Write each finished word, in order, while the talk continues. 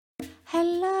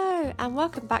Hello, and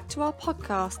welcome back to our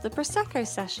podcast, The Prosecco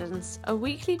Sessions, a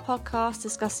weekly podcast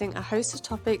discussing a host of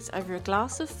topics over a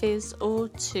glass of fizz or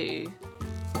two.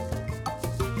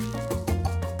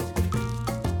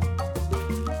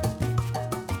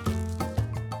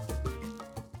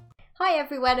 Hi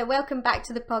everyone, and welcome back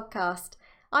to the podcast.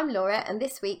 I'm Laura, and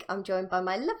this week I'm joined by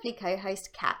my lovely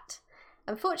co-host Kat.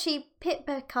 Unfortunately,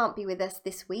 Pippa can't be with us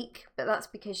this week, but that's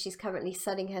because she's currently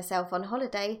sunning herself on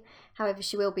holiday. However,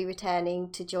 she will be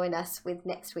returning to join us with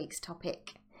next week's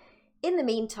topic. In the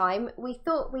meantime, we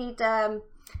thought we'd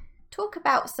talk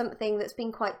about something that's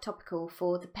been quite topical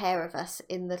for the pair of us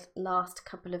in the last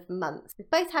couple of months. We've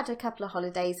both had a couple of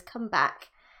holidays, come back,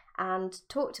 and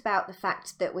talked about the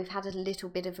fact that we've had a little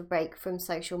bit of a break from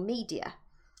social media.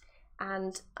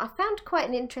 And I found quite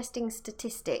an interesting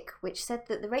statistic which said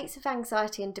that the rates of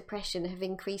anxiety and depression have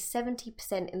increased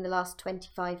 70% in the last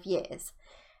 25 years.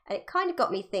 And it kind of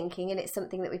got me thinking, and it's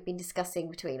something that we've been discussing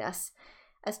between us,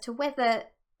 as to whether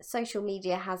social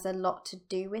media has a lot to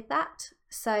do with that.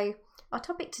 So our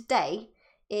topic today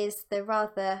is the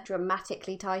rather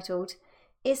dramatically titled,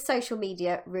 "Is social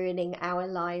media ruining our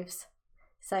lives?"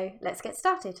 So let's get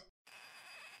started.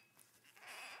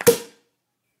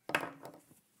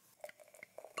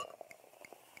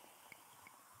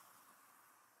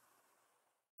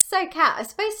 So Kat, I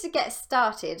suppose to get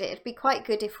started, it'd be quite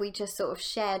good if we just sort of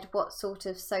shared what sort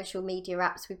of social media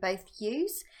apps we both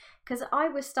use, because I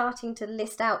was starting to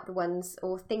list out the ones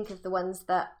or think of the ones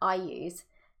that I use,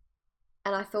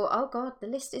 and I thought, oh god, the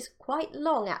list is quite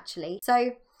long actually.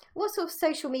 So what sort of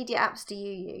social media apps do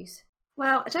you use?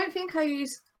 Well, I don't think I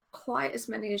use quite as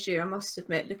many as you, I must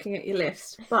admit, looking at your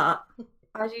list, but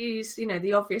I use,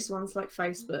 the obvious ones like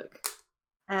Facebook.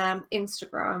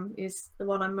 Instagram is the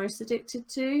one I'm most addicted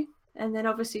to, and then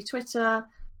obviously Twitter,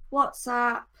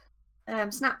 WhatsApp,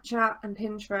 Snapchat and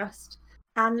Pinterest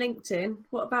and LinkedIn.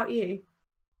 What about you?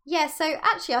 Yeah, so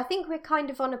actually I think we're kind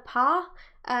of on a par.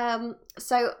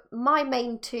 So my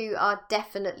main two are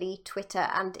definitely Twitter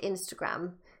and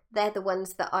Instagram. They're the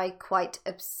ones that I quite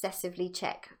obsessively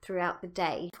check throughout the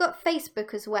day. I've got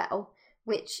Facebook as well,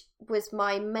 which was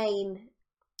my main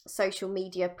social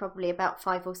media probably about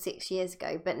 5 or 6 years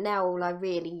ago, but now all I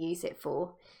really use it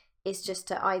for is just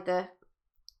to either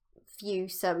view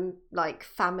some like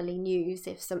family news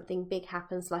if something big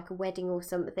happens like a wedding or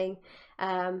something,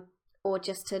 or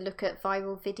just to look at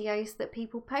viral videos that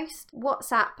people post.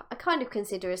 WhatsApp I kind of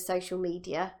consider as social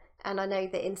media, and I know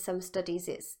that in some studies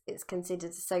it's considered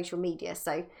as social media,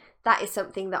 so that is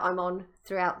something that I'm on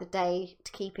throughout the day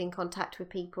to keep in contact with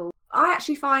people. I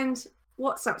actually find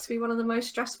WhatsApp to be one of the most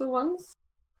stressful ones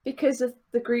because of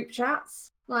the group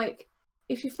chats. Like,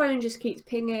 if your phone just keeps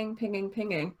pinging,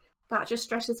 that just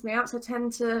stresses me out. So I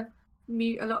tend to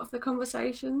mute a lot of the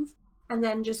conversations and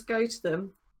then just go to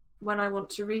them when I want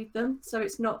to read them. So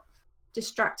it's not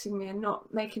distracting me and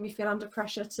not making me feel under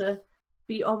pressure to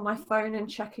be on my phone and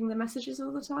checking the messages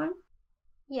all the time.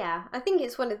 Yeah, I think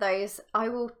it's one of those, I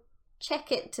will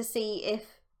check it to see if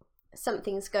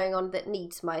something's going on that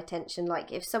needs my attention.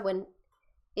 Like if someone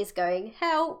is going,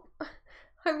 help,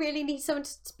 I really need someone to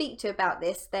speak to about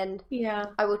this, then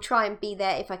I will try and be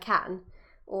there if I can,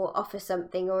 or offer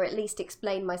something, or at least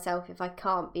explain myself if I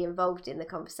can't be involved in the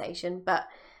conversation. But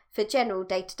for general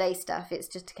day-to-day stuff, it's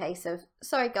just a case of,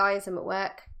 sorry guys, I'm at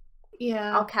work,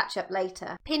 I'll catch up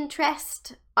later.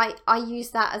 Pinterest, I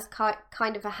use that as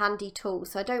kind of a handy tool,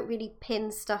 so I don't really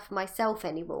pin stuff myself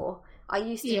anymore. I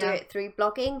used to do it through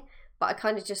blogging, but I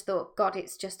kind of just thought, God,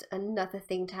 it's just another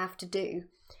thing to have to do.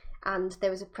 And there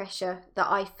was a pressure that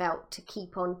I felt to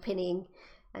keep on pinning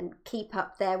and keep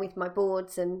up there with my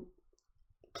boards and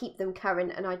keep them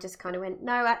current. And I just kind of went,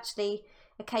 no, actually,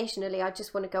 occasionally I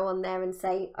just want to go on there and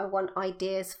say, I want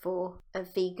ideas for a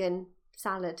vegan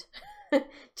salad.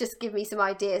 Just give me some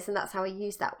ideas, and that's how I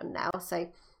use that one now. So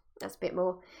that's a bit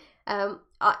more.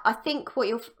 I think what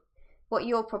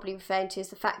you're probably referring to is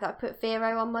the fact that I put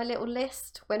Vero on my little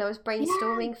list when I was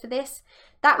brainstorming for this.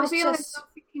 That was just. Honest, I was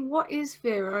thinking, what is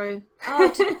Vero?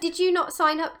 Oh, did you not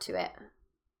sign up to it?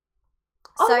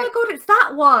 Oh my god, it's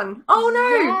that one. Oh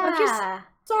no, yeah.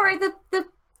 Sorry,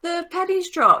 the pennies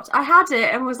dropped. I had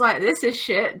it and was like, this is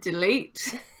shit.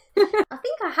 Delete. I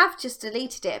think I have just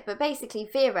deleted it, but basically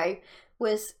Vero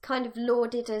was kind of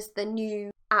lauded as the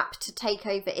new app to take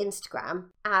over Instagram,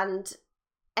 and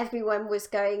everyone was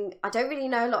going, I don't really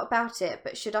know a lot about it,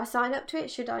 but should I sign up to it?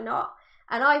 Should I not?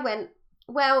 And I went,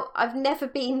 well, I've never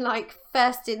been like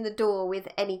first in the door with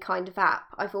any kind of app.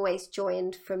 I've always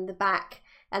joined from the back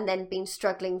and then been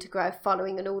struggling to grow a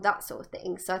following and all that sort of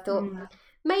thing. So I thought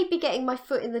maybe getting my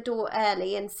foot in the door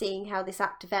early and seeing how this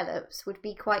app develops would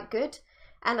be quite good.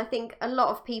 And I think a lot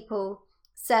of people,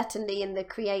 certainly in the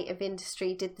creative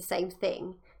industry, did the same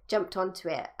thing, jumped onto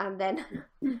it, and then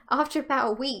after about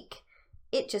a week,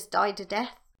 it just died a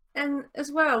death. And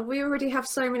as well, we already have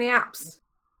so many apps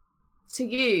to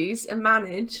use and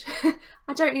manage.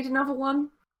 I don't need another one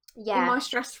in my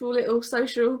stressful little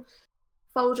social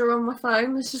folder on my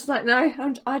phone. It's just like,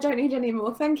 no, I don't need any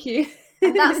more, thank you.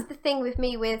 And that's the thing with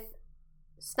me with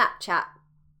Snapchat.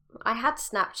 I had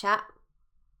Snapchat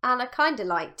and I kind of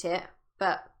liked it,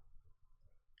 but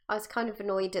I was kind of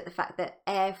annoyed at the fact that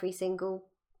every single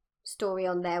story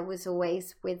on there was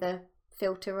always with a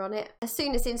filter on it. As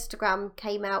soon as Instagram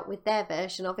came out with their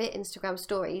version of it, Instagram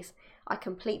Stories, I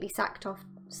completely sacked off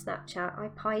Snapchat. I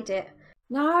pied it.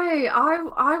 No,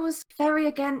 I was very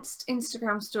against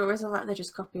Instagram Stories. I was like, they're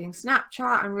just copying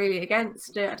Snapchat. I'm really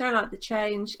against it. I don't like the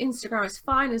change. Instagram is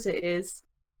fine as it is.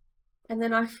 And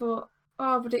then I thought,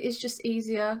 oh, but it is just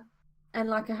easier. And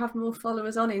like, I have more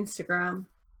followers on Instagram.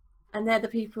 And they're the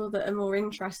people that are more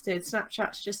interested.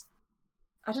 Snapchat's just,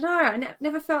 I don't know, I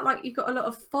never felt like you got a lot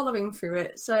of following through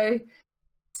it. So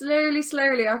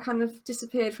slowly, I kind of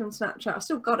disappeared from Snapchat. I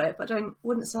still got it, but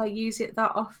wouldn't say I use it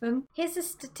that often. Here's a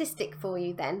statistic for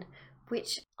you then,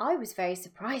 which I was very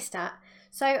surprised at.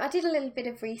 So I did a little bit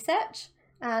of research,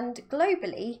 and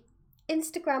globally,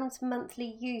 Instagram's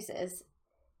monthly users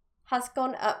has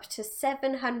gone up to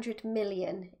 700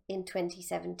 million in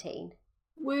 2017.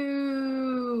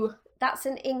 Woo! That's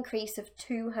an increase of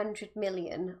 200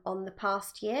 million on the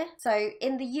past year. So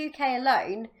in the UK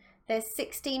alone, there's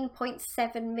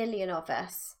 16.7 million of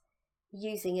us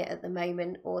using it at the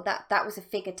moment, or that was a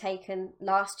figure taken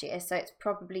last year, so it's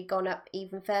probably gone up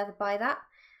even further by that.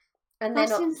 And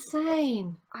that's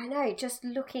insane. I know, just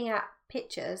looking at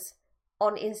pictures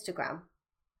on Instagram.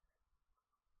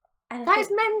 And that is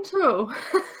mental.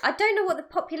 I don't know what the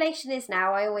population is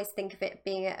now. I always think of it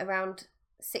being at around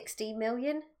 60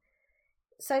 million.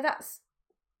 So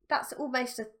that's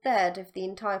almost a third of the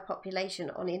entire population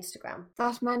on Instagram.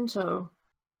 That's mental.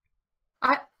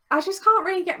 I just can't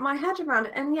really get my head around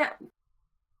it. And yet,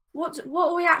 what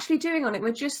are we actually doing on it?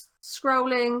 We're just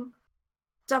scrolling,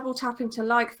 double tapping to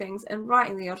like things and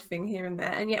writing the odd thing here and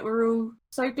there. And yet we're all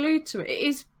so glued to it. It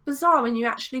is bizarre when you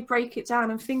actually break it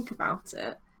down and think about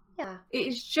it. Yeah. It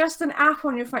is just an app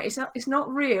on your phone. It's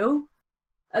not real.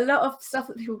 A lot of stuff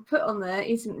that people put on there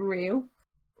isn't real,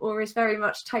 or is very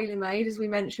much tailor-made, as we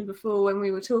mentioned before when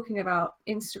we were talking about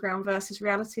Instagram versus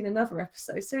reality in another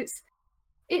episode. So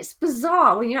it's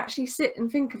bizarre when you actually sit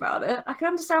and think about it. I can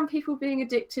understand people being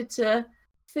addicted to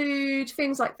food,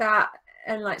 things like that,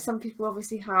 and like some people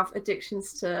obviously have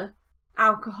addictions to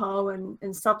alcohol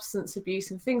and substance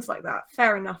abuse and things like that.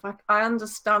 Fair enough. I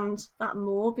understand that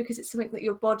more because it's something that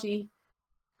your body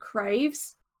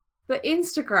craves. But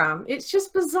Instagram, it's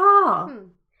just bizarre.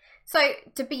 So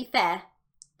to be fair,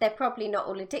 they're probably not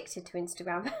all addicted to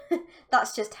Instagram.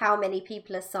 That's just how many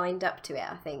people are signed up to it,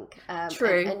 I think.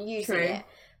 True. And using it.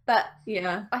 But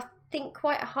yeah, I think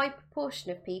quite a high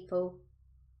proportion of people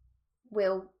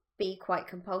will be quite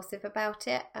compulsive about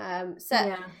it.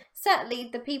 Certainly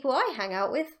the people I hang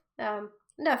out with, no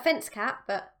offence, Kat,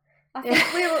 but I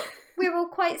think we're all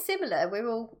quite similar. We're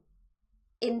all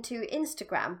into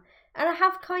Instagram. And I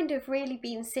have kind of really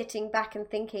been sitting back and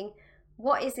thinking,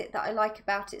 what is it that I like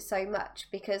about it so much?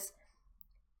 Because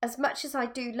as much as I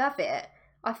do love it,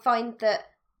 I find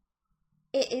that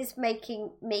it is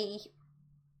making me,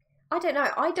 I don't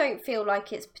know, I don't feel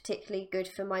like it's particularly good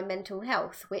for my mental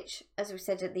health, which, as we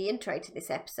said at the intro to this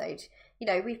episode, you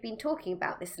know, we've been talking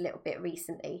about this a little bit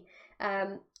recently.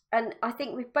 And I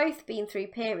think we've both been through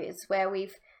periods where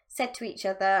we've said to each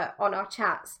other on our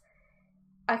chats,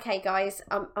 okay guys,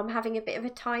 I'm having a bit of a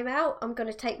timeout. I'm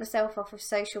going to take myself off of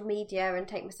social media and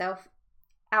take myself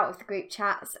out of the group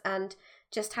chats and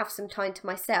just have some time to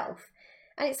myself.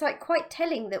 And it's like quite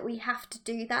telling that we have to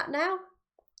do that now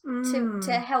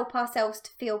to help ourselves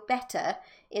to feel better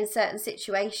in certain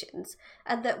situations,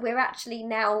 and that we're actually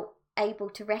now able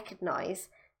to recognise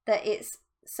that it's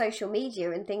social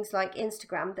media and things like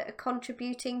Instagram that are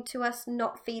contributing to us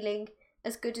not feeling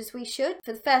as good as we should.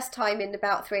 For the first time in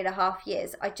about 3.5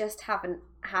 years, I just haven't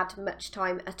had much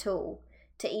time at all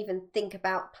to even think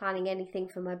about planning anything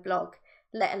for my blog,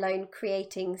 let alone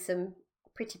creating some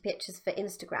pretty pictures for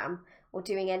Instagram or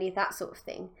doing any of that sort of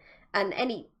thing. And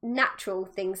any natural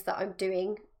things that I'm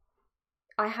doing,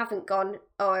 I haven't gone,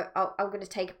 oh, I'm going to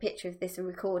take a picture of this and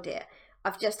record it.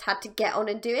 I've just had to get on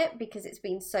and do it because it's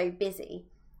been so busy.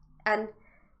 And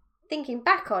thinking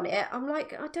back on it, I'm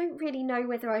like, I don't really know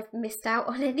whether I've missed out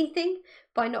on anything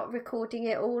by not recording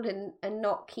it all and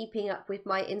not keeping up with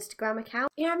my Instagram account.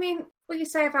 Yeah, I mean, what you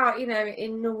say about,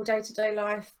 in normal day-to-day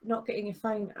life, not getting your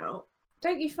phone out,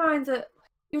 don't you find that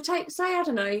you'll say, I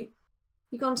don't know,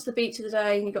 you've gone to the beach of the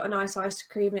day and you've got a nice ice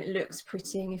cream and it looks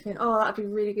pretty and you think, oh, that'd be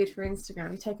really good for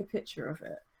Instagram. You take a picture of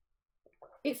it.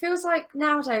 It feels like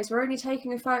nowadays we're only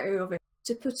taking a photo of it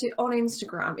to put it on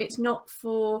Instagram. It's not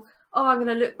for, oh, I'm going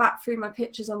to look back through my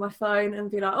pictures on my phone and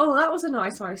be like, oh, that was a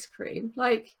nice ice cream.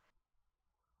 Like,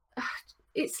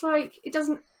 it's like it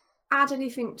doesn't add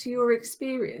anything to your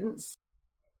experience.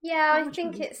 Yeah, I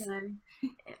think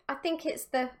it's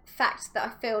the fact that I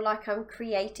feel like I'm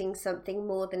creating something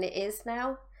more than it is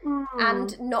now,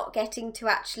 and not getting to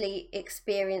actually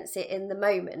experience it in the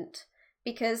moment.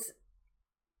 Because,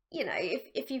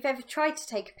 if you've ever tried to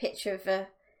take a picture of a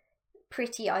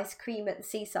pretty ice cream at the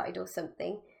seaside or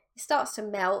something, it starts to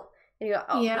melt. And you're like,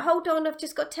 oh, yeah. Hold on, I've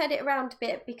just got to turn it around a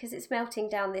bit because it's melting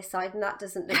down this side and that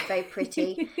doesn't look very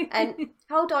pretty. And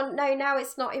hold on, no, now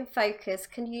it's not in focus.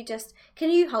 Can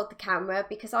you hold the camera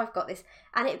because I've got this?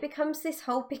 And it becomes this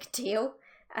whole big deal.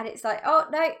 And it's like, oh,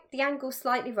 no, the angle's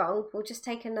slightly wrong. We'll just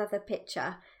take another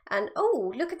picture. And,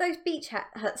 oh, look at those beach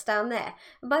huts down there.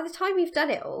 And by the time you've done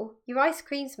it all, your ice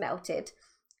cream's melted.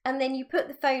 And then you put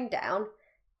the phone down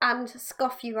and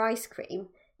scoff your ice cream.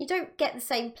 You don't get the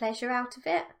same pleasure out of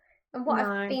it. And what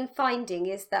I've been finding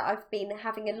is that I've been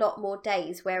having a lot more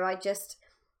days where I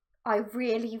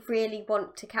really, really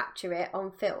want to capture it on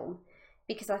film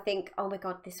because I think, oh my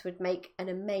God, this would make an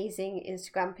amazing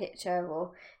Instagram picture,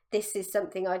 or this is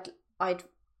something I'd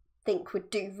think would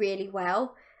do really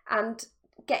well. And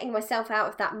getting myself out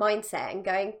of that mindset and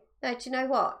going, no, do you know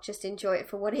what? Just enjoy it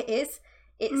for what it is.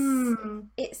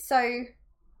 It's so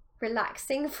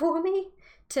relaxing for me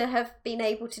to have been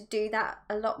able to do that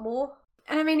a lot more.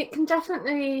 And I mean, it can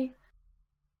definitely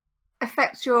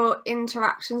affect your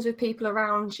interactions with people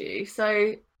around you.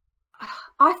 So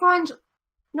I find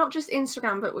not just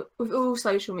Instagram, but with all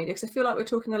social media, because I feel like we're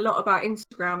talking a lot about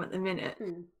Instagram at the minute.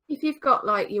 If you've got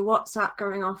like your WhatsApp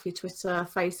going off, your Twitter,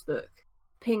 Facebook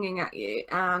pinging at you,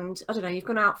 and I don't know, you've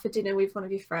gone out for dinner with one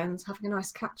of your friends, having a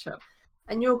nice catch up,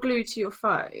 and you're glued to your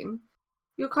phone,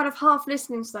 you're kind of half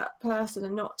listening to that person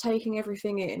and not taking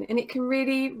everything in. And it can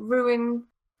really ruin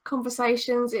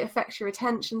conversations. It affects your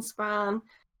attention span,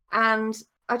 and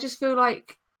I just feel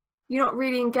like you're not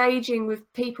really engaging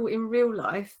with people in real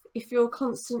life if you're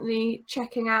constantly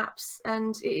checking apps,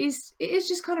 and it is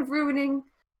just kind of ruining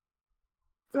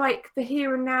like the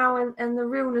here and now and the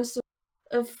realness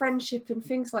of friendship and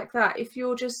things like that if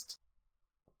you're just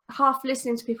half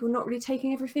listening to people, not really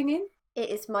taking everything in. It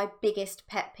is my biggest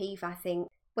pet peeve, I think,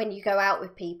 when you go out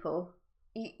with people.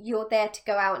 You're there to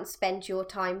go out and spend your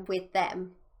time with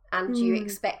them, and you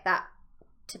expect that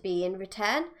to be in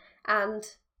return. And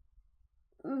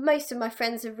most of my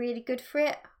friends are really good for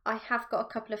it. I have got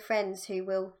a couple of friends who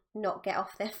will not get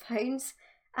off their phones.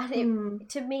 And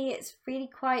to me, it's really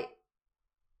quite,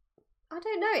 I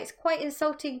don't know, it's quite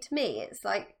insulting to me. It's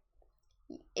like,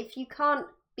 if you can't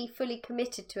be fully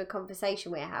committed to a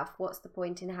conversation we have, what's the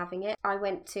point in having it? I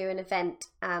went to an event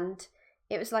and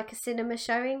it was like a cinema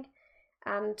showing,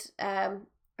 and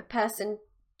a person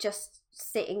just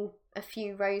sitting a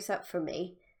few rows up from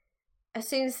me, as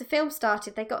soon as the film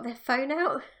started, they got their phone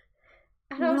out,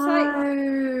 and I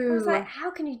was like,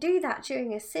 how can you do that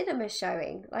during a cinema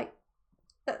showing? Like,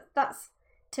 that's,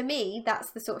 to me, that's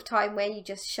the sort of time where you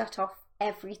just shut off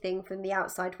everything from the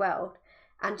outside world,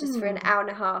 and just for an hour and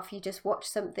a half you just watch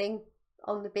something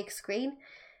on the big screen.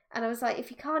 And I was like,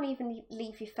 if you can't even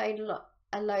leave your phone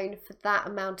alone for that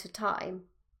amount of time,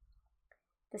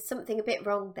 there's something a bit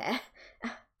wrong there.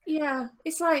 Yeah,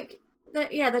 it's like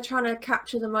they're trying to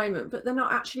capture the moment, but they're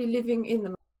not actually living in the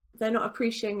moment. They're not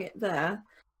appreciating it there,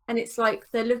 and it's like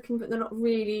they're looking, but they're not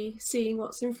really seeing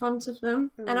what's in front of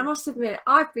them. And I must admit,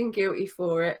 I've been guilty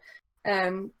for it.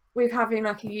 With having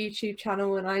like a YouTube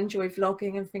channel, and I enjoy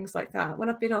vlogging and things like that. When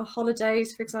I've been on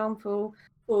holidays, for example,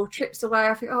 or trips away,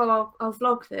 I think, oh, I'll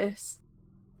vlog this.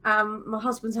 My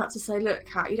husband's had to say, look,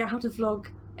 Kat, you don't have to vlog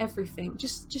everything.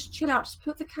 Just chill out. Just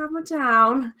put the camera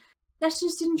down. Let's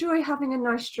just enjoy having a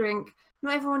nice drink.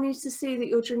 Not everyone needs to see that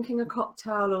you're drinking a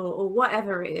cocktail or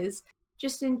whatever it is.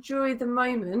 Just enjoy the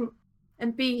moment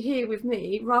and be here with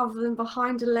me, rather than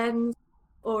behind a lens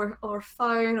or a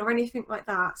phone or anything like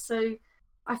that. So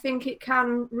I think it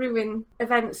can ruin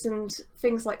events and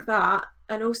things like that.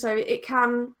 And also it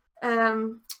can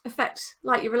affect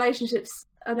like your relationships.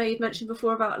 I know you'd mentioned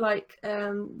before about like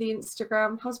the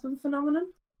Instagram husband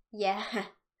phenomenon. Yeah.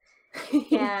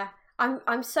 Yeah.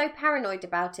 I'm so paranoid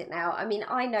about it now. I mean,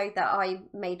 I know that I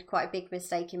made quite a big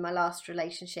mistake in my last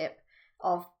relationship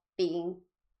of being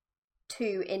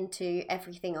too into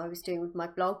everything I was doing with my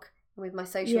blog and with my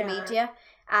social media.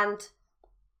 And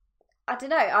I don't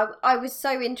know. I was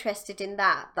so interested in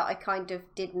that I kind of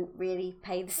didn't really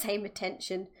pay the same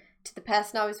attention to the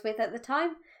person I was with at the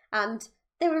time. And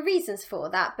there were reasons for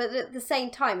that, but at the same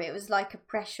time, it was like a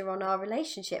pressure on our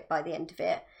relationship by the end of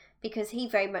it, because he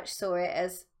very much saw it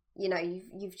as, you know,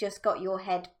 you've just got your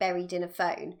head buried in a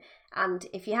phone. And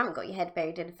if you haven't got your head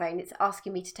buried in a phone, it's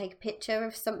asking me to take a picture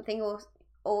of something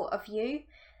or of you.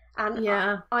 And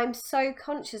Yeah. I'm so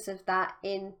conscious of that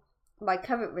in my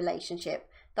current relationship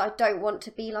that I don't want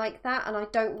to be like that. And I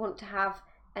don't want to have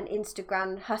an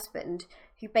Instagram husband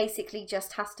who basically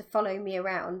just has to follow me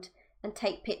around and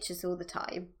take pictures all the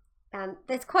time. And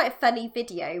there's quite a funny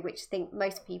video, which I think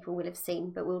most people will have seen,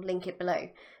 but we'll link it below,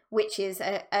 which is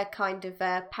a kind of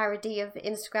a parody of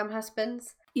Instagram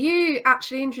husbands. You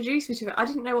actually introduced me to it. I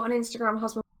didn't know what an Instagram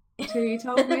husband was until you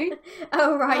told me.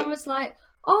 Oh, And right. I was like,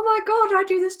 oh my God, I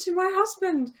do this to my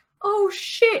husband. Oh,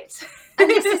 shit. And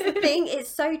this is the thing, it's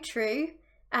so true.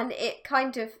 And it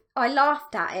kind of, I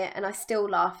laughed at it and I still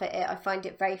laugh at it. I find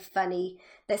it very funny.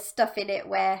 There's stuff in it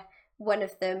where one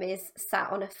of them is sat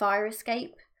on a fire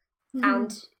escape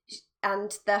and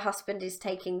the husband is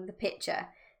taking the picture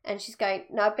and she's going,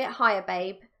 no, a bit higher,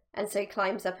 babe. And so he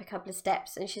climbs up a couple of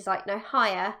steps and she's like, no,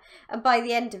 higher. And by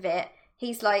the end of it,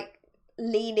 he's like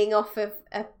leaning off of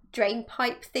a drain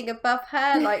pipe thing above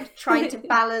her, like trying to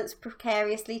balance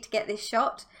precariously to get this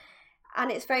shot. And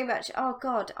it's very much, oh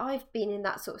God, I've been in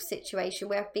that sort of situation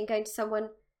where I've been going to someone,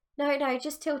 no,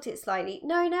 just tilt it slightly.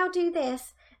 No, now do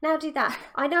this. Now do that.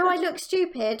 I know I look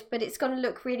stupid, but it's going to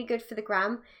look really good for the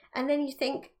gram. And then you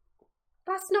think,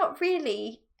 that's not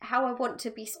really how I want to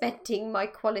be spending my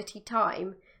quality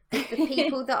time with the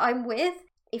people that I'm with.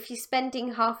 If you're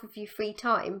spending half of your free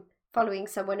time following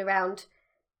someone around,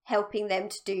 helping them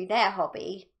to do their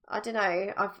hobby, I don't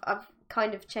know, I've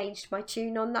kind of changed my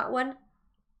tune on that one.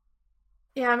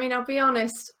 Yeah, I mean, I'll be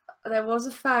honest, there was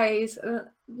a phase,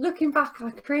 looking back,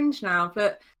 I cringe now,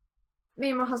 but me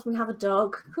and my husband have a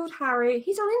dog called Harry.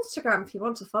 He's on Instagram if you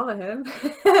want to follow him.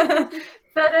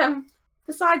 But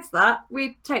besides that,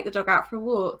 we'd take the dog out for a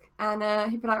walk and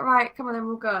he'd be like, right, come on then,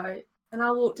 we'll go. And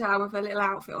I'll walk down with a little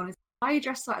outfit on. Why are you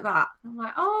dressed like that? And I'm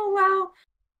like, oh, well,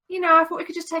 you know, I thought we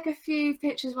could just take a few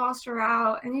pictures whilst we're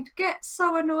out. And he'd get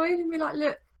so annoyed and be like,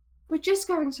 look, we're just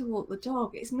going to walk the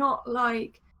dog. It's not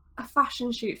like a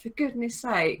fashion shoot, for goodness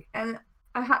sake. And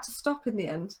I had to stop in the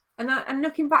end. And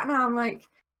looking back now, I'm like,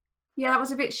 yeah, that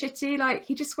was a bit shitty. Like,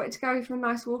 he just wanted to go for a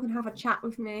nice walk and have a chat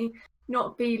with me,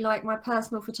 not be like my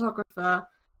personal photographer,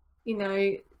 you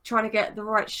know, trying to get the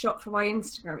right shot for my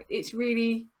Instagram. It's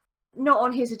really not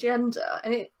on his agenda.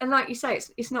 And like you say,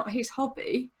 it's not his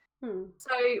hobby.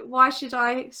 So why should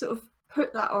I sort of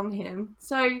put that on him?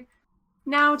 So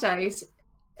nowadays,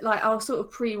 like, I'll sort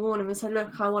of pre-warn him and say,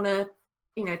 look, I want to,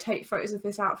 you know, take photos of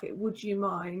this outfit. Would you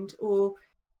mind? Or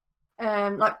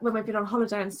like when we've been on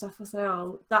holiday and stuff, I say,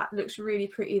 oh, that looks really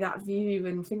pretty, that view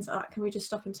and things like that. Can we just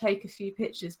stop and take a few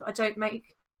pictures? But I don't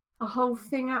make a whole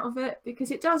thing out of it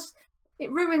because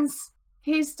it ruins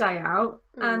his day out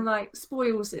and like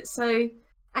spoils it. So,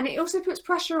 and it also puts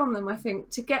pressure on them, I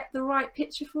think, to get the right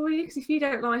picture for you. Because if you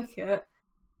don't like it,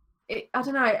 I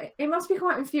don't know, it must be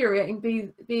quite infuriating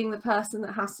being the person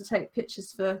that has to take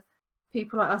pictures for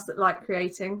people like us that like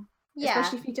creating. Yeah.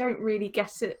 Especially if you don't really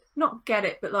not get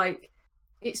it, but like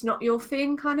it's not your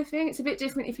thing kind of thing. It's a bit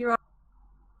different if you're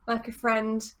like a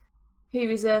friend who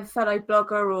is a fellow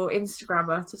blogger or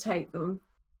Instagrammer to take them.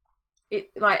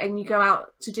 And you go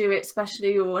out to do it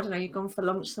specially, or I don't know, you've gone for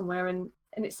lunch somewhere and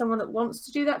it's someone that wants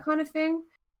to do that kind of thing.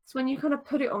 So when you kind of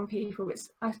put it on people,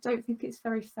 I don't think it's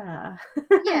very fair.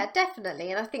 Yeah,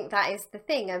 definitely. And I think that is the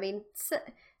thing. I mean,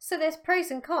 so there's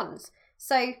pros and cons.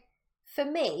 So for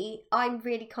me, I'm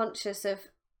really conscious of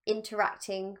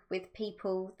interacting with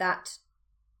people that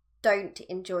don't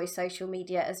enjoy social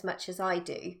media as much as I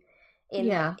do.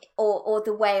 Or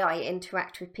the way I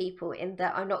interact with people, in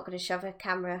that I'm not going to shove a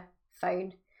camera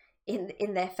phone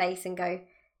in their face and go,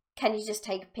 can you just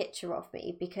take a picture of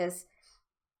me? Because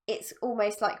it's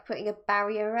almost like putting a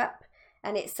barrier up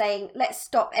and it's saying, let's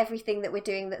stop everything that we're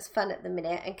doing that's fun at the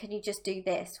minute and can you just do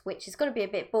this, which is going to be a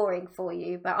bit boring for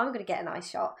you, but I'm going to get a nice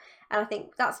shot. And I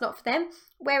think that's not for them.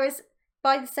 Whereas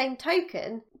by the same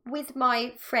token, with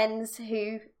my friends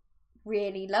who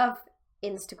really love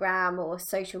Instagram or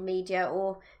social media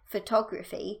or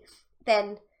photography,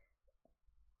 then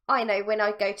I know when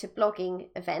I go to blogging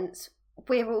events,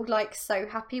 we're all like so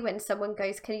happy when someone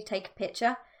goes, can you take a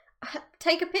picture?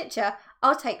 Take a picture.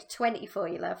 I'll take 20 for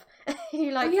you, love.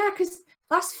 You're like, yeah, because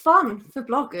that's fun for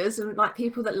bloggers and like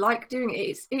people that like doing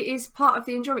it. It is part of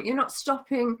the enjoyment. You're not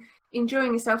stopping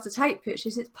enjoying yourself to take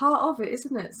pictures. It's part of it,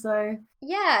 isn't it? So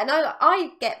yeah, and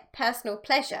I get personal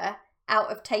pleasure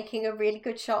out of taking a really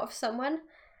good shot of someone.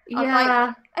 I'm Yeah.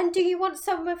 like, and do you want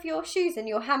some of your shoes in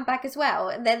your handbag as well?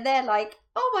 And then they're like,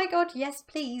 oh my God, yes,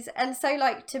 please. And so,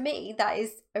 like, to me, that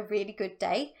is a really good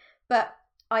day. But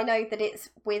I know that it's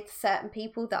with certain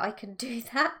people that I can do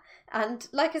that. And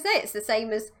like I say, it's the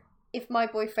same as if my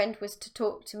boyfriend was to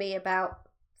talk to me about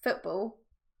football,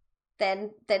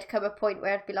 then there'd come a point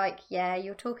where I'd be like, yeah,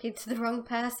 you're talking to the wrong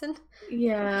person.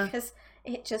 Yeah. Because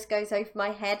it just goes over my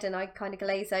head and I kind of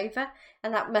glaze over.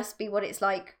 And that must be what it's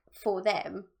like for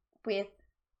them with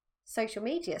social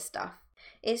media stuff.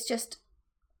 It's just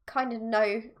kind of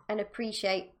know and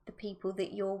appreciate the people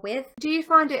that you're with. Do you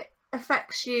find it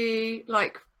affects you,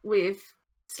 like with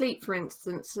sleep, for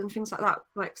instance, and things like that,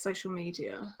 like social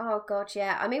media? Oh God,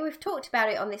 yeah. I mean, we've talked about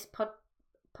it on this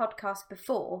podcast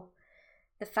before,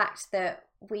 the fact that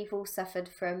we've all suffered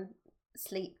from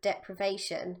sleep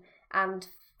deprivation and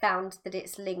found that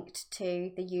it's linked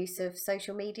to the use of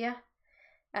social media.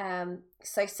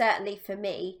 So certainly for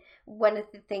me, one of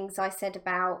the things I said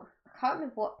about, I can't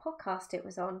remember what podcast it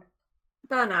was on.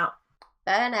 Burnout,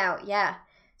 yeah.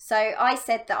 So I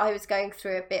said that I was going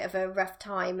through a bit of a rough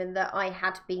time and that I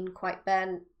had been quite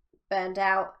burned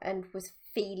out and was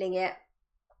feeling it.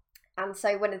 And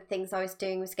so one of the things I was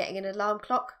doing was getting an alarm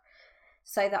clock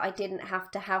so that I didn't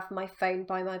have to have my phone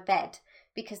by my bed,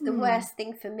 because the worst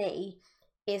thing for me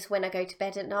is when I go to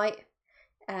bed at night.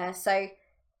 So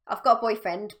I've got a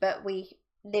boyfriend, but we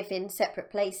live in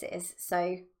separate places.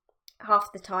 So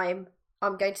half the time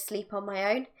I'm going to sleep on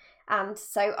my own. And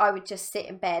so I would just sit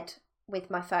in bed with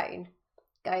my phone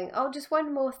going, oh, just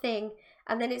one more thing.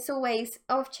 And then it's always,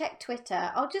 oh, I've checked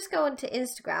Twitter. I'll just go onto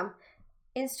Instagram.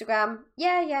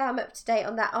 Yeah, I'm up to date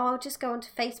on that. Oh, I'll just go onto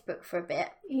Facebook for a bit.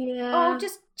 yeah. Oh, I'll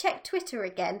just check Twitter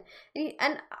again.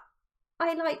 And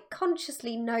I like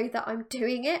consciously know that I'm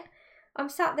doing it. I'm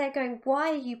sat there going, why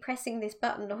are you pressing this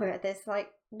button, Laura? There's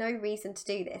like no reason to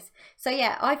do this. So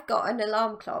yeah, I've got an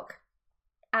alarm clock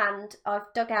and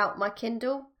I've dug out my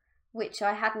Kindle, which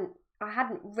I hadn't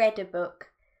read a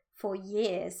book for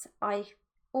years. I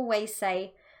always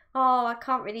say, oh,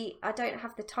 I don't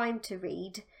have the time to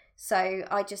read. So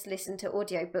I just listen to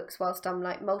audiobooks whilst I'm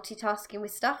like multitasking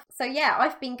with stuff. So yeah,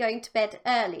 I've been going to bed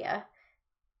earlier,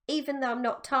 even though I'm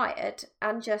not tired,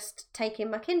 and just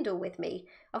taking my Kindle with me.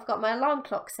 I've got my alarm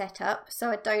clock set up so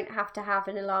I don't have to have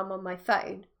an alarm on my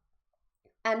phone.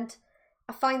 And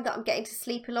I find that I'm getting to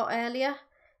sleep a lot earlier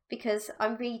because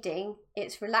I'm reading,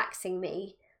 it's relaxing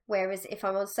me. Whereas if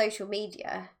I'm on social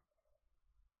media,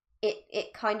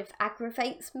 it kind of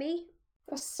aggravates me.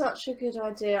 That's such a good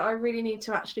idea. I really need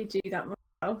to actually do that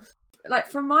myself. Like,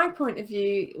 from my point of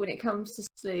view, when it comes to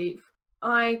sleep,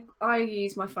 I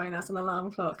use my phone as an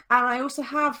alarm clock, and I also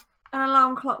have an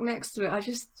alarm clock next to it. I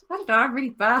don't know, I'm really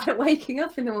bad at waking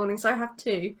up in the morning, so I have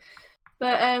two.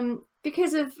 But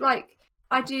because of, like,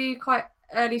 I do quite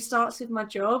early starts with my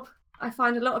job, I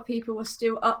find a lot of people are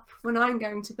still up when I'm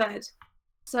going to bed.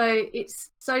 So it's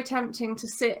so tempting to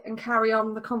sit and carry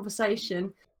on the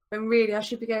conversation when really I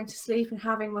should be going to sleep, and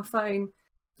having my phone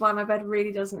by my bed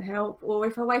really doesn't help. Or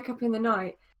if I wake up in the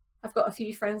night, I've got a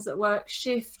few friends that work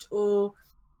shift or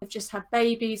have just had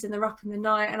babies and they're up in the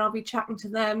night, and I'll be chatting to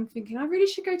them thinking I really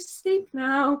should go to sleep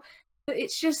now. But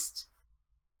it's just,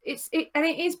 and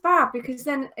it is bad because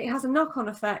then it has a knock-on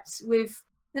effect with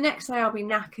the next day I'll be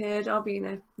knackered, I'll be in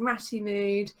a ratty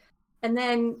mood, and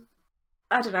then,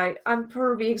 I don't know, I'm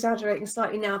probably exaggerating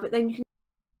slightly now, but then you can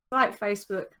like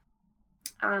Facebook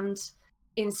and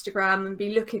Instagram and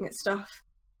be looking at stuff,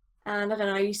 and I don't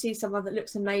know, you see someone that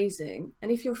looks amazing,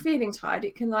 and if you're feeling tired,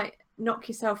 it can like knock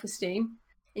your self-esteem,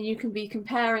 and you can be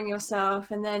comparing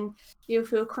yourself, and then you'll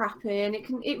feel crappy, and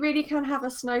it really can have a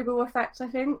snowball effect, I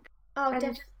think. Oh,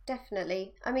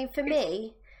 definitely. I mean, for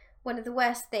me, one of the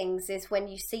worst things is when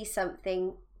you see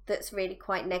something that's really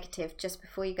quite negative just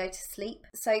before you go to sleep.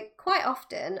 So quite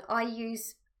often I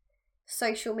use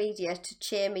social media to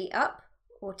cheer me up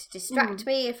or to distract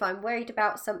me if I'm worried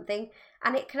about something,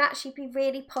 and it can actually be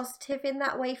really positive in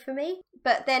that way for me.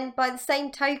 But then by the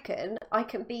same token, I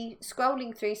can be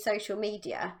scrolling through social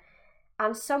media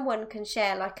and someone can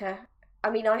share like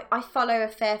I follow a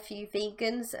fair few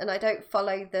vegans, and I don't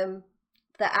follow them,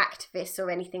 the activists or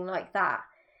anything like that.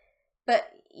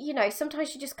 But, you know,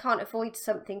 sometimes you just can't avoid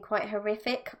something quite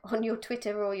horrific on your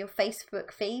Twitter or your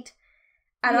Facebook feed.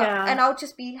 And, I'll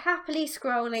just be happily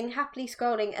scrolling,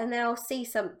 and then I'll see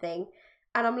something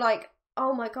and I'm like,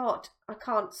 oh my God, I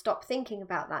can't stop thinking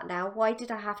about that now. Why did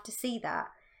I have to see that?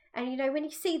 And, you know, when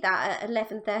you see that at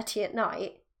 11:30 at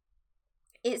night,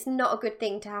 it's not a good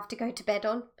thing to have to go to bed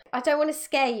on. I don't want to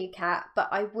scare you, Kat, but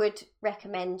I would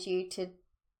recommend you to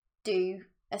do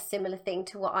a similar thing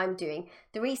to what I'm doing.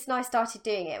 The reason I started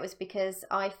doing it was because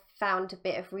I found a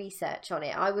bit of research on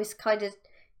it. I was kind of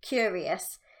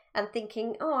curious and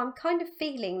thinking, oh, I'm kind of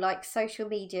feeling like social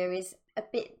media is a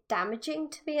bit damaging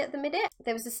to me at the minute.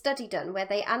 There was a study done where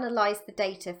they analysed the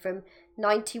data from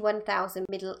 91,000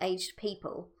 middle-aged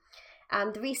people,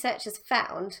 and the researchers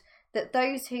found that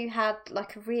those who had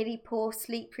like a really poor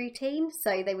sleep routine,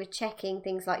 so they were checking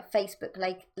things like Facebook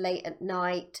late at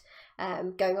night,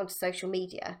 going onto social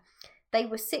media, they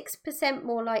were 6%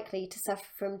 more likely to suffer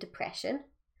from depression.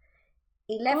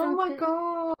 11 Oh my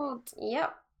god.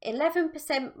 Yep.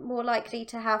 11% more likely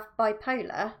to have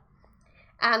bipolar,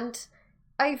 and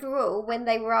overall, when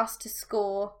they were asked to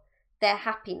score their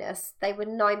happiness, they were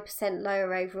 9%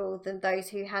 lower overall than those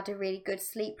who had a really good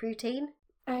sleep routine.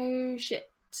 Oh shit.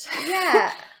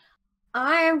 Yeah.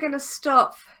 I am going to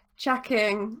stop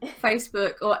checking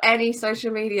Facebook or any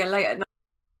social media late at night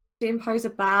to impose a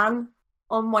ban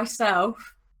on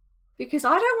myself, because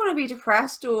I don't want to be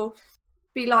depressed or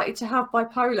be likely to have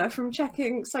bipolar from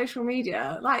checking social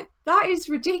media. Like, that is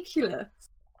ridiculous.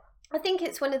 I think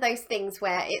it's one of those things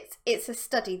where it's a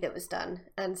study that was done,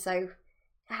 and so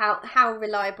how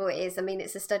reliable it is. I mean,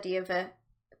 it's a study of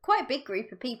quite a big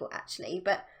group of people actually,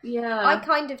 but Yeah. I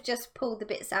kind of just pull the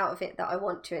bits out of it that I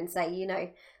want to and say, you know,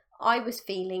 I was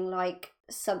feeling like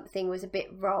something was a bit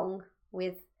wrong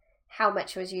with how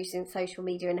much I was using social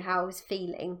media and how I was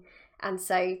feeling, and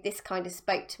so this kind of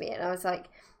spoke to me, and I was like,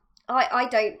 I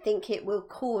don't think it will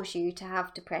cause you to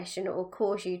have depression or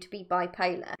cause you to be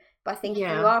bipolar, but I think if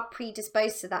you are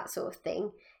predisposed to that sort of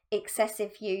thing,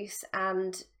 excessive use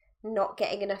and not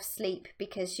getting enough sleep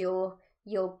because you're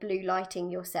blue lighting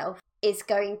yourself is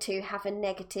going to have a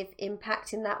negative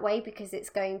impact in that way, because it's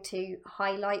going to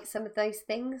highlight some of those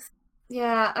things.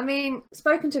 Yeah, I mean,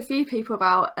 spoken to a few people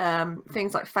about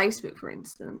things like Facebook, for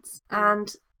instance,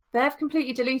 and they've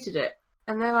completely deleted it.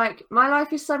 And they're like, my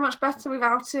life is so much better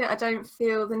without it. I don't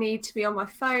feel the need to be on my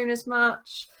phone as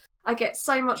much. I get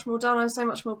so much more done. I'm so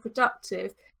much more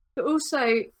productive. But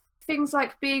also things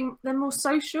like they're more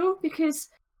social, because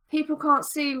people can't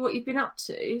see what you've been up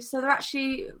to. So they're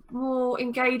actually more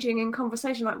engaging in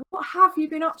conversation. Like, what have you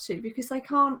been up to? Because they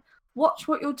can't watch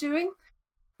what you're doing.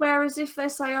 Whereas if they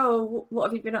say, oh, what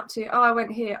have you been up to? Oh, I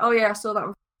went here. Oh, yeah, I saw that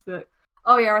on Facebook.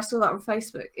 Oh, yeah, I saw that on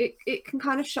Facebook. It can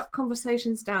kind of shut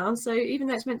conversations down. So even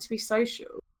though it's meant to be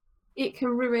social, it can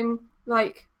ruin,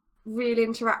 like, real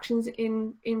interactions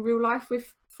in real life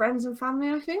with friends and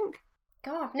family, I think.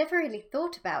 God, I've never really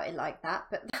thought about it like that,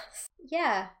 but that's,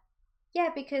 yeah,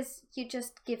 because you're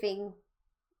just giving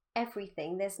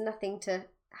everything. There's nothing to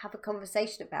have a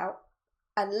conversation about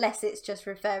unless it's just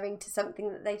referring to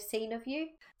something that they've seen of you.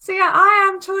 So yeah, I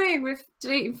am toying with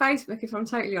deleting Facebook, if I'm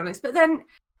totally honest. But then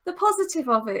the positive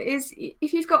of it is,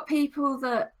 if you've got people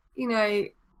that, you know,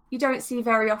 you don't see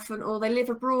very often, or they live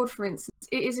abroad, for instance,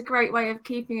 it is a great way of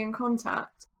keeping in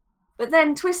contact. But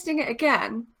then twisting it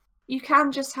again, you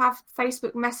can just have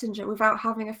Facebook Messenger without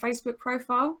having a Facebook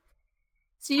profile.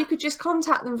 So you could just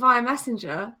contact them via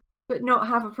Messenger, but not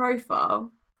have a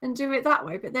profile, and do it that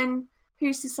way. But then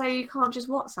who's to say you can't just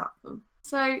WhatsApp them?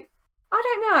 So I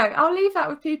don't know. I'll leave that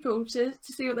with people to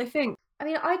see what they think. I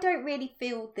mean, I don't really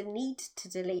feel the need to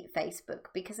delete Facebook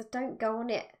because I don't go on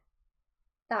it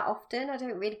that often. I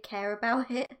don't really care about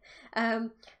it.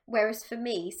 Whereas for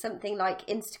me, something like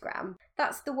Instagram,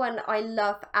 that's the one I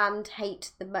love and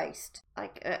hate the most.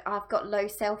 Like, I've got low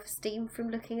self-esteem from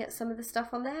looking at some of the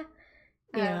stuff on there.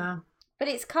 Yeah. But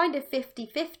it's kind of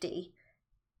 50-50.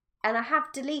 And I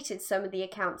have deleted some of the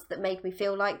accounts that made me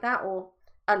feel like that, or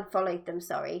unfollowed them,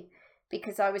 sorry.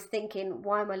 Because I was thinking,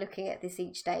 why am I looking at this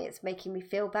each day? It's making me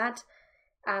feel bad.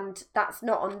 And that's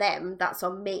not on them, that's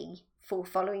on me for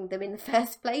following them in the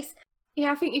first place.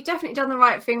 Yeah, I think you've definitely done the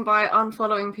right thing by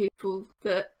unfollowing people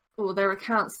or their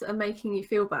accounts that are making you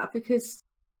feel bad. Because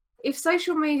if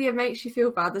social media makes you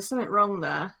feel bad, there's something wrong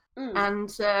there.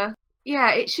 And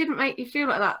yeah, it shouldn't make you feel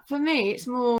like that. For me, it's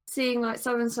more seeing like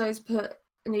so-and-so's put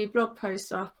a new blog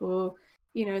post up, or,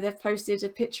 you know, they've posted a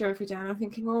picture every day, and I'm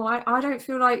thinking, oh, I don't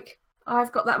feel like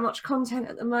I've got that much content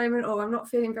at the moment, or I'm not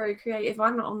feeling very creative.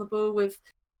 I'm not on the ball with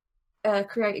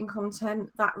creating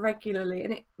content that regularly,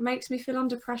 and it makes me feel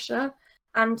under pressure.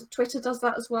 And Twitter does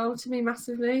that as well to me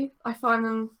massively. I find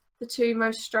them the two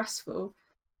most stressful,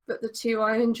 but the two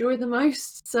I enjoy the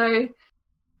most. So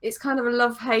it's kind of a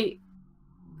love-hate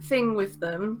thing with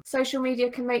them. Social media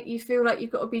can make you feel like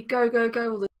you've got to be go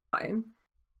all the time.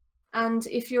 And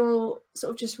if you're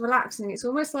sort of just relaxing, it's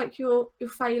almost like you're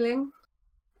failing,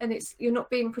 and you're not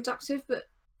being productive. But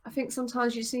I think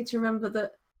sometimes you just need to remember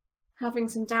that having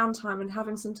some downtime and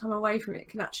having some time away from it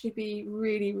can actually be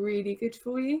really, really good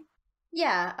for you.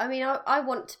 Yeah, I mean, I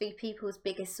want to be people's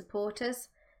biggest supporters.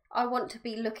 I want to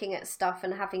be looking at stuff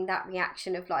and having that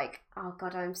reaction of like, oh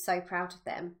God, I'm so proud of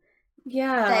them.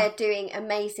 Yeah. They're doing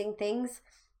amazing things.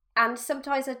 And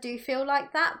sometimes I do feel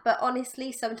like that, but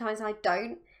honestly, sometimes I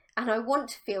don't. And I want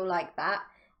to feel like that.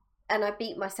 And I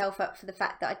beat myself up for the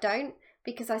fact that I don't,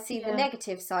 because I see the Yeah.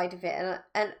 negative side of it.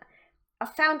 And I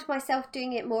found myself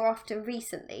doing it more often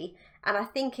recently. And I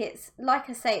think it's, like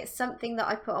I say, it's something that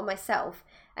I put on myself.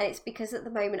 And it's because at the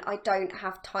moment I don't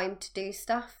have time to do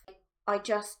stuff. I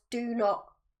just do not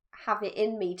have it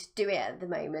in me to do it at the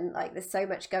moment. Like there's so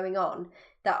much going on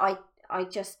that I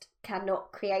just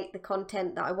cannot create the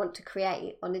content that I want to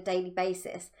create on a daily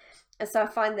basis. And so I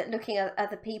find that looking at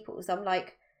other people's, I'm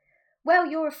like, well,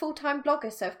 you're a full-time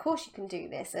blogger, so of course you can do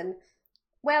this. And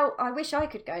well, I wish I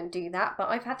could go and do that, but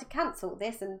I've had to cancel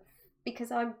this and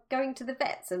because I'm going to the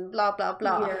vets and blah blah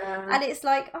blah. Yeah. And it's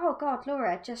like, oh God,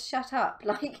 Laura, just shut up.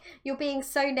 Like you're being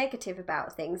so negative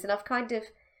about things. And I've kind of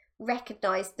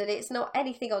recognized that it's not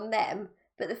anything on them,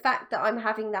 but the fact that I'm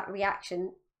having that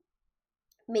reaction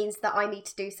means that I need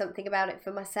to do something about it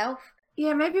for myself.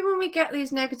 Yeah, maybe when we get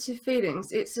these negative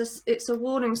feelings, it's a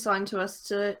warning sign to us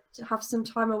to have some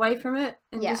time away from it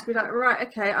and just be like, right,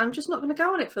 okay, I'm just not going to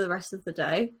go on it for the rest of the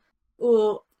day,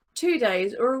 or 2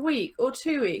 days, or a week, or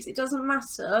 2 weeks. It doesn't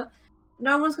matter.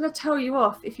 No one's going to tell you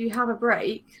off if you have a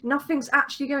break. Nothing's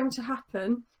actually going to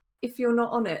happen if you're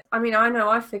not on it. I mean, I know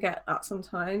I forget that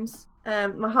sometimes.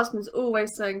 My husband's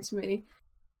always saying to me,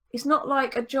 it's not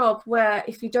like a job where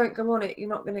if you don't go on it, you're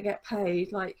not going to get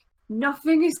paid. Like,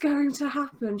 nothing is going to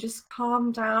happen. Just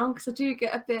calm down, because I do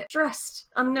get a bit stressed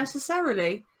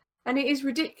unnecessarily, and it is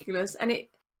ridiculous, and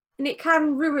it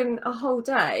can ruin a whole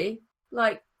day,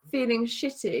 like feeling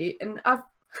shitty. And I've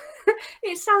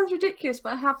it sounds ridiculous,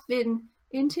 but I have been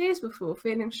in tears before,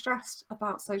 feeling stressed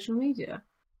about social media,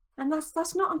 and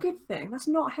that's not a good thing. That's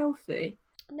not healthy.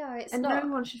 No, it's and not.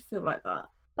 No one should feel like that.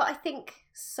 But I think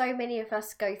so many of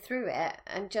us go through it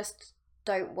and just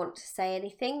don't want to say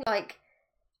anything. Like,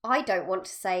 I don't want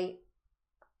to say,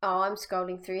 oh, I'm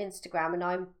scrolling through Instagram and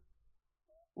I'm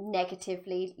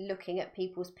negatively looking at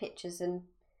people's pictures and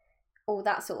all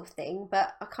that sort of thing.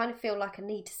 But I kind of feel like I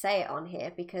need to say it on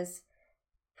here because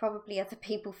probably other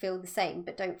people feel the same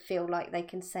but don't feel like they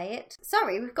can say it.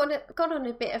 Sorry, we've gone on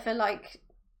a bit of a like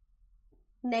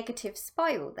negative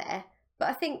spiral there. But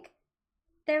I think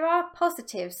there are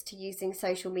positives to using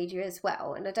social media as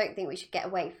well, and I don't think we should get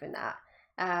away from that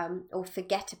or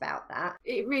forget about that.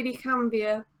 It really can be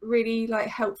a really like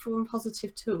helpful and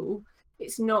positive tool.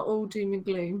 It's not all doom and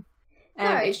gloom.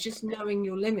 No. It's just knowing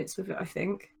your limits with it, I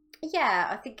think. Yeah,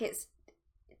 I think it's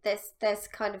there's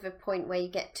kind of a point where you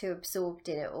get too absorbed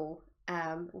in it all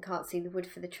and can't see the wood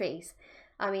for the trees.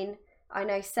 I mean, I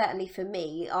know certainly for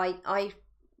me, I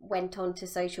went onto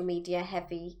social media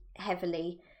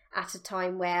heavily at a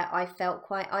time where I felt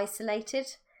quite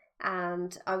isolated,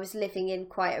 and I was living in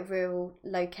quite a rural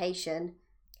location.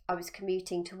 I was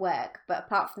commuting to work, but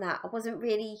apart from that, I wasn't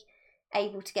really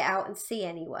able to get out and see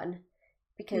anyone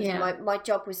because my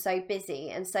job was so busy.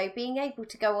 And so being able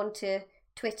to go onto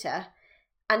Twitter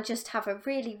and just have a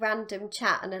really random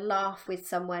chat and a laugh with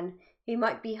someone who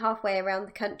might be halfway around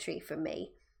the country from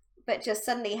me, but just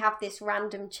suddenly have this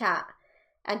random chat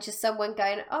and just someone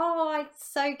going, oh, I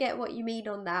so get what you mean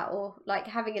on that, or like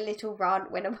having a little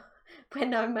rant when I'm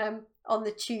on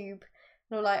the tube,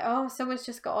 and I'm like, oh, someone's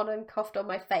just got on and coughed on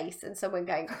my face, and someone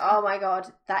going, oh my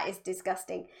God, that is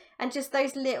disgusting. And just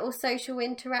those little social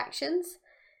interactions.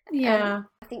 Yeah.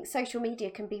 I think social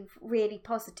media can be really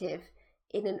positive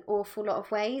in an awful lot of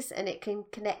ways, and it can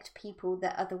connect people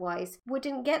that otherwise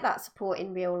wouldn't get that support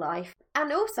in real life.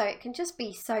 And also it can just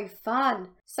be so fun.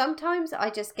 Sometimes I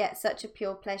just get such a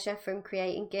pure pleasure from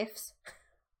creating GIFs.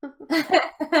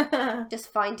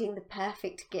 Just finding the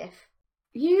perfect GIF.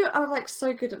 You are like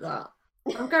so good at that.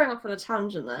 I'm going off on a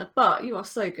tangent there, but you are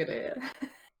so good at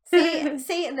it.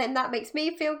 See, and then that makes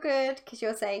me feel good because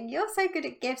you're saying you're so good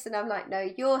at GIFs, and I'm like, no,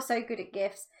 you're so good at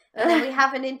GIFs. And then we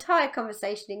have an entire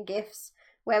conversation in GIFs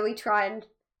where we try and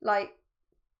like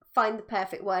find the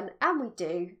perfect one, and we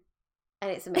do,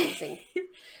 and it's amazing.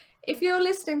 If you're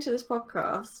listening to this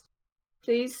podcast,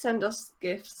 please send us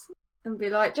GIFs and be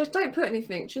like, just don't put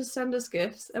anything, just send us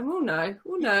GIFs and we'll know.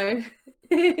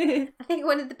 I think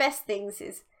one of the best things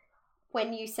is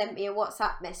when you sent me a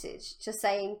WhatsApp message just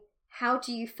saying, how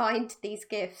do you find these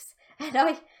GIFs? And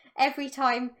I, every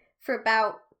time for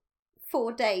about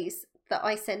 4 days that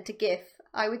I sent a GIF,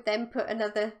 I would then put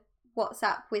another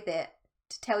WhatsApp with it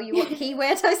to tell you what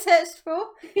keyword I searched for.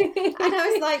 And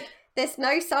I was like, there's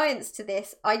no science to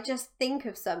this. I just think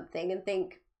of something and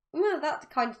think, well, that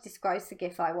kind of describes the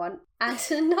GIF I want. And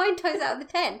 9 times out of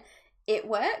the 10, it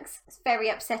works. It's very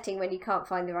upsetting when you can't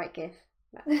find the right GIF.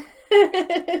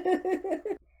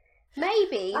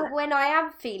 Maybe when I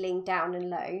am feeling down and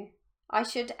low, I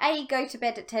should go to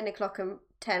bed at 10 o'clock and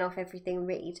turn off everything and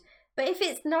read. But if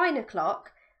it's 9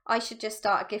 o'clock, I should just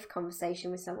start a GIF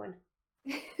conversation with someone.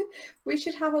 We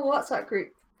should have a WhatsApp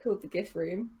group called the GIF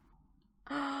Room.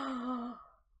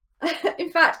 In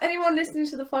fact, anyone listening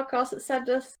to the podcast that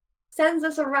sends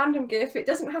us a random GIF, it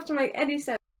doesn't have to make any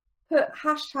sense. Put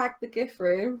hashtag the GIF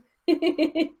Room.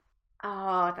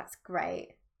 Oh, that's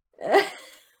great.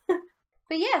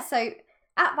 But yeah, so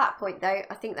at that point though,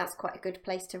 I think that's quite a good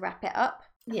place to wrap it up.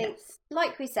 I think,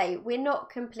 like we say, we're not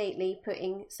completely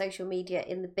putting social media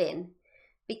in the bin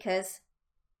because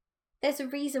there's a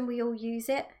reason we all use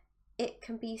it. It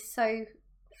can be so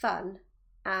fun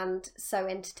and so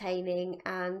entertaining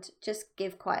and just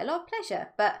give quite a lot of pleasure.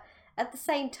 But at the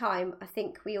same time, I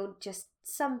think we all just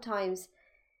sometimes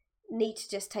need to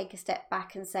just take a step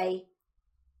back and say,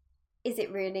 is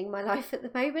it ruining my life at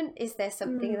the moment? Is there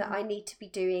something that I need to be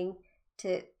doing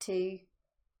to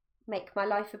make my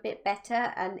life a bit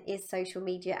better? And is social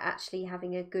media actually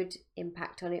having a good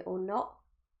impact on it or not?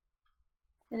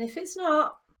 And if it's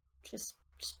not, just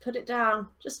put it down.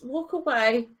 Just walk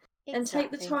away and take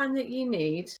the time that you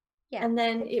need. Yeah. And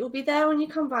then it will be there when you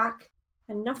come back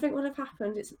and nothing will have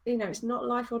happened. It's, it's not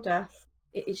life or death.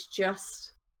 It is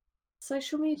just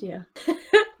social media.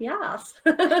 Yes.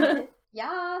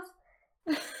 Yes.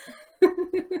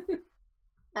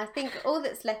 I think all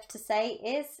that's left to say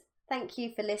is thank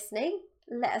you for listening.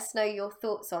 Let us know your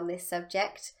thoughts on this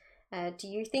subject. Do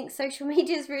you think social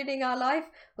media is ruining our life,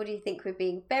 or do you think we're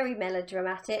being very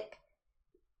melodramatic?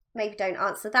 Maybe don't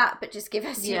answer that, but just give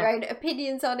us your own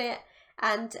opinions on it.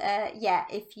 And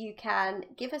if you can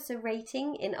give us a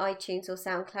rating in iTunes or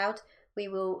SoundCloud, we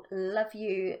will love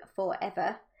you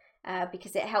forever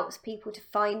because it helps people to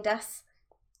find us.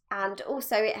 And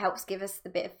also it helps give us the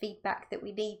bit of feedback that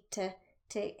we need to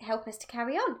help us to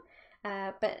carry on.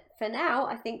 But for now,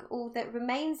 I think all that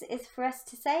remains is for us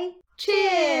to say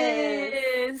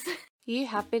cheers! You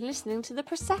have been listening to the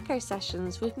Prosecco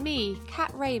Sessions with me,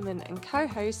 Kat Raymond, and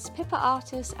co-hosts Pippa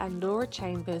Artis and Laura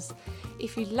Chambers.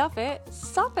 If you love it,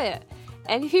 sub it!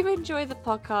 And if you enjoy the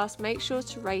podcast, make sure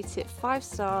to rate it 5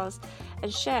 stars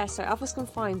and share so others can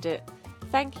find it.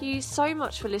 Thank you so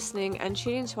much for listening and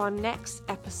tune in to our next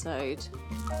episode.